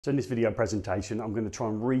So in this video presentation, I'm going to try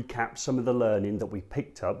and recap some of the learning that we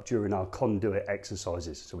picked up during our conduit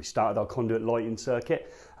exercises. So we started our conduit lighting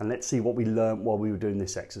circuit, and let's see what we learned while we were doing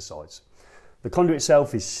this exercise. The conduit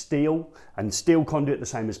itself is steel, and steel conduit, the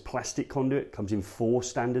same as plastic conduit, comes in 4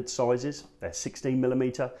 standard sizes. They're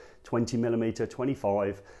 16mm, 20mm,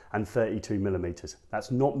 25 and 32mm. That's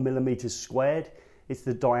not millimeters squared, it's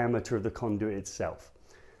the diameter of the conduit itself.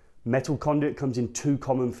 Metal conduit comes in 2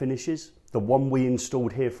 common finishes. The one we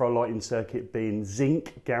installed here for our lighting circuit being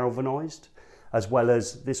zinc galvanised, as well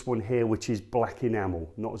as this one here, which is black enamel,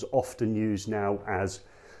 not as often used now as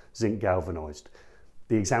zinc galvanised.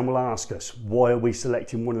 The exam will ask us, why are we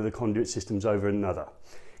selecting one of the conduit systems over another?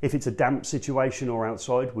 If it's a damp situation or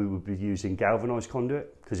outside, we would be using galvanised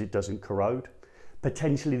conduit because it doesn't corrode.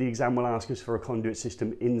 Potentially the exam will ask us for a conduit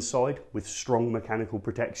system inside with strong mechanical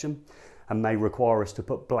protection and may require us to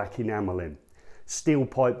put black enamel in. Steel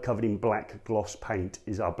pipe covered in black gloss paint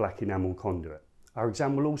is our black enamel conduit. Our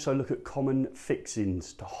exam will also look at common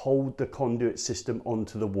fixings to hold the conduit system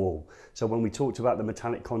onto the wall. So when we talked about the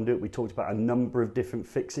metallic conduit, we talked about a number of different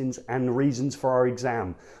fixings and reasons for our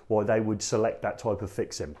exam why they would select that type of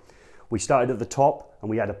fixing. We started at the top and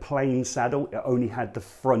we had a plain saddle. It only had the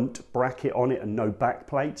front bracket on it and no back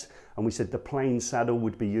plates. And we said the plain saddle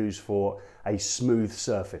would be used for a smooth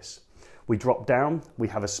surface. We drop down, we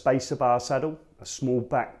have a spacer bar saddle, a small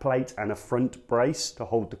back plate and a front brace to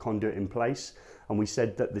hold the conduit in place. And we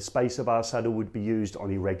said that the spacer bar saddle would be used on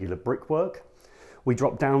irregular brickwork. We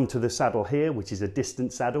drop down to the saddle here, which is a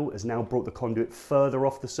distant saddle, has now brought the conduit further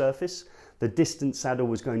off the surface. The distant saddle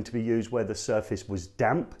was going to be used where the surface was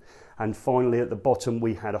damp. And finally at the bottom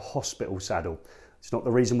we had a hospital saddle. It's not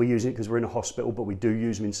the reason we use it because we're in a hospital, but we do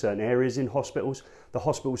use them in certain areas in hospitals. The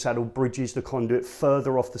hospital saddle bridges the conduit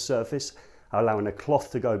further off the surface, allowing a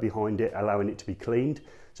cloth to go behind it, allowing it to be cleaned.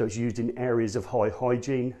 So it's used in areas of high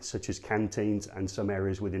hygiene, such as canteens and some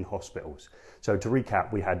areas within hospitals. So to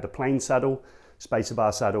recap, we had the plain saddle, spacer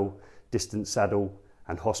bar saddle, distant saddle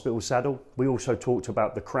and hospital saddle. We also talked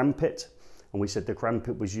about the cram pit, and we said the cram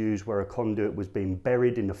pit was used where a conduit was being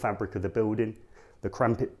buried in the fabric of the building. The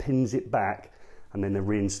cram pit pins it back and then they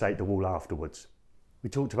reinstate the wall afterwards. We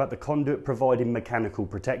talked about the conduit providing mechanical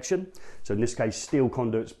protection. So in this case, steel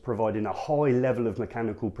conduits providing a high level of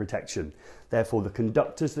mechanical protection. Therefore, the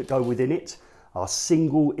conductors that go within it are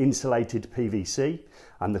single insulated PVC,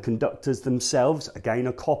 and the conductors themselves, again,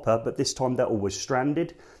 are copper, but this time they're always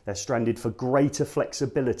stranded. They're stranded for greater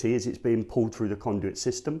flexibility as it's being pulled through the conduit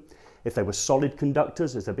system. If they were solid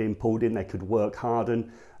conductors, as they're being pulled in, they could work,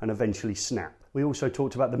 harden, and eventually snap. We also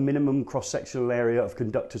talked about the minimum cross-sectional area of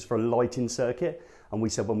conductors for a lighting circuit. And we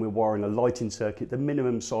said when we're wiring a lighting circuit, the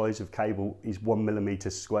minimum size of cable is 1mm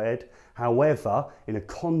squared. However, in a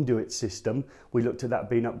conduit system, we looked at that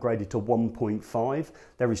being upgraded to 1.5.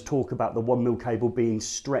 There is talk about the 1mm cable being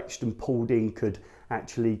stretched and pulled in could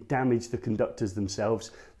actually damage the conductors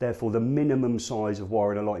themselves. Therefore, the minimum size of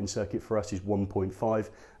wiring a lighting circuit for us is 1.5.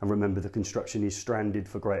 And remember, the construction is stranded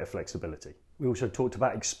for greater flexibility. We also talked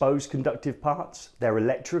about exposed conductive parts. They're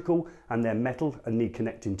electrical and they're metal and need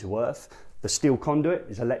connecting to earth. The steel conduit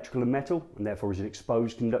is electrical and metal and therefore is an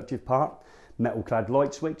exposed conductive part. Metal clad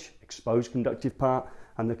light switch, exposed conductive part,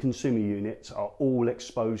 and the consumer units are all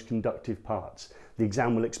exposed conductive parts. The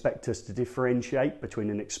exam will expect us to differentiate between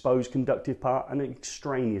an exposed conductive part and an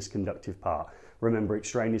extraneous conductive part. Remember,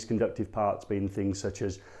 extraneous conductive parts being things such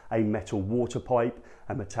as a metal water pipe,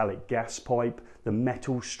 a metallic gas pipe, the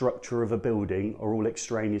metal structure of a building are all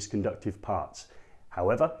extraneous conductive parts.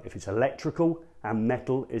 However, if it's electrical and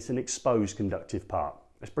metal, it's an exposed conductive part.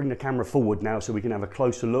 Let's bring the camera forward now so we can have a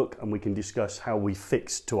closer look and we can discuss how we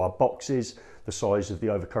fix to our boxes, the size of the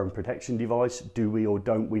overcurrent protection device. Do we or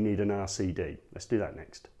don't we need an RCD? Let's do that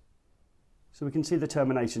next. So we can see the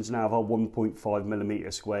terminations now of our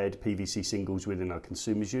 1.5mm squared PVC singles within our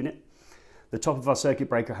consumer's unit. The top of our circuit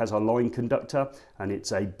breaker has our line conductor and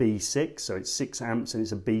it's a B6, so it's 6 amps and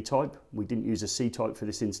it's a B type. We didn't use a C type for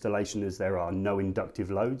this installation as there are no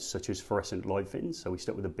inductive loads such as fluorescent light fins, so we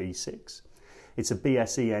stuck with a B6. It's a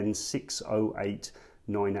BSEN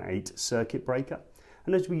 60898 circuit breaker.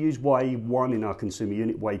 And as we use way 1 in our consumer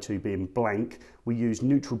unit, way 2 being blank, we use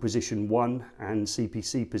neutral position 1 and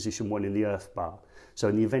CPC position 1 in the earth bar. So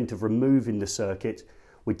in the event of removing the circuit,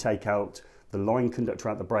 we take out the line conductor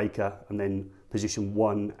out the breaker and then position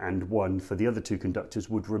 1 and 1 for the other 2 conductors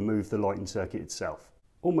would remove the lighting circuit itself.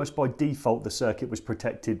 Almost by default, the circuit was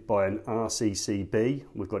protected by an RCCB.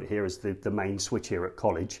 We've got it here as the main switch here at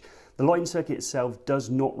college. The lighting circuit itself does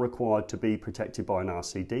not require to be protected by an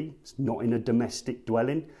RCD. It's not in a domestic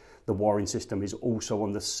dwelling. The wiring system is also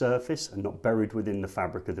on the surface and not buried within the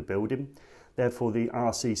fabric of the building. Therefore, the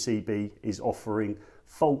RCCB is offering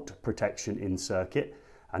fault protection in circuit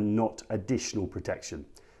and not additional protection.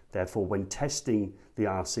 Therefore, when testing the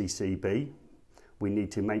RCCB, we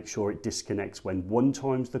need to make sure it disconnects when 1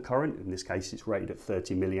 times the current, in this case it's rated at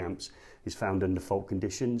 30 milliamps, is found under fault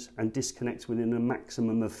conditions, and disconnects within a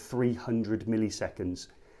maximum of 300 milliseconds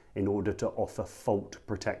in order to offer fault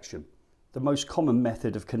protection. The most common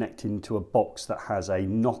method of connecting to a box that has a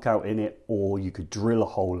knockout in it, or you could drill a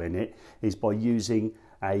hole in it, is by using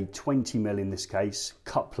a 20mm, in this case,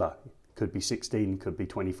 coupler. Could be 16, could be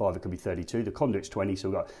 25, it could be 32. The conduit's 20, so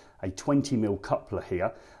we've got a 20mm coupler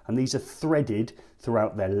here, and these are threaded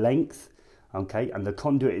throughout their length, okay, and the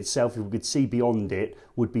conduit itself, if we could see beyond it,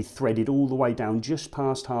 would be threaded all the way down just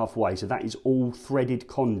past halfway, so that is all threaded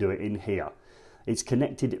conduit in here. It's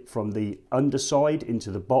connected from the underside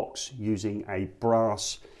into the box using a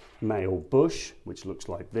brass male bush, which looks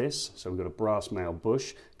like this. So we've got a brass male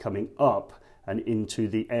bush coming up and into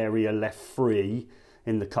the area left free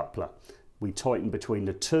in the coupler. We tighten between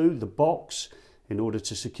the two, the box, in order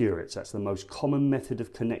to secure it. So that's the most common method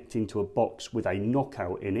of connecting to a box with a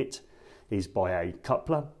knockout in it, is by a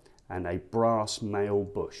coupler and a brass male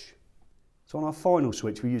bush. So on our final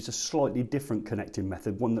switch, we use a slightly different connecting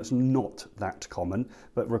method, one that's not that common,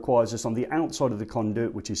 but requires us on the outside of the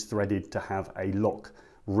conduit, which is threaded, to have a lock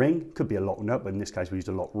ring. Could be a lock nut, but in this case we used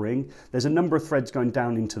a lock ring. There's a number of threads going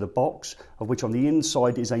down into the box, of which on the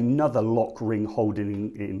inside is another lock ring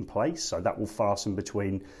holding it in place. So that will fasten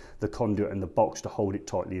between the conduit and the box to hold it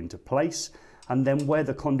tightly into place. And then where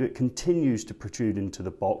the conduit continues to protrude into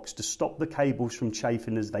the box, to stop the cables from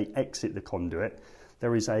chafing as they exit the conduit,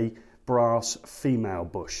 there is a brass female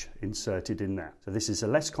bush inserted in there. So this is a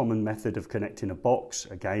less common method of connecting a box.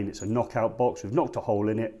 Again, it's a knockout box. We've knocked a hole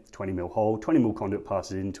in it, 20mm hole, 20mm conduit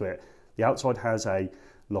passes into it. The outside has a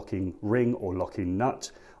locking ring or locking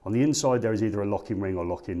nut. On the inside there is either a locking ring or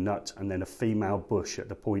locking nut, and then a female bush at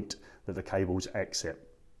the point that the cables exit.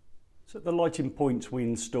 So at the lighting points we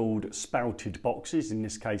installed spouted boxes. In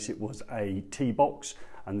this case it was a T-box,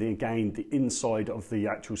 and again the inside of the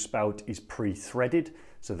actual spout is pre-threaded,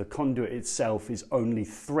 so the conduit itself is only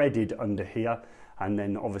threaded under here and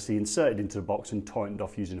then obviously inserted into the box and tightened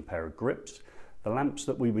off using a pair of grips. The lamps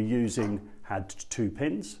that we were using had 2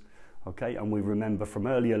 pins, okay, and we remember from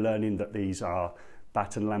earlier learning that these are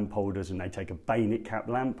batten lamp holders and they take a bayonet cap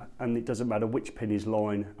lamp, and it doesn't matter which pin is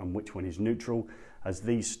line and which one is neutral, as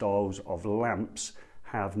these styles of lamps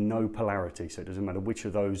have no polarity, so it doesn't matter which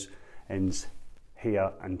of those ends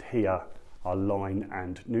here and here are line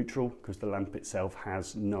and neutral, because the lamp itself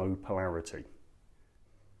has no polarity.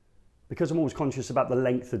 Because I'm always conscious about the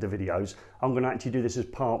length of the videos, I'm going to actually do this as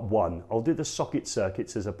part 1. I'll do the socket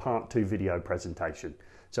circuits as a part 2 video presentation.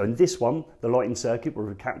 So in this one, the lighting circuit, we'll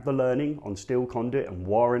recap the learning on steel conduit and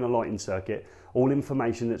wiring a lighting circuit, all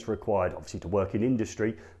information that's required obviously to work in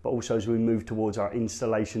industry, but also as we move towards our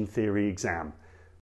installation theory exam.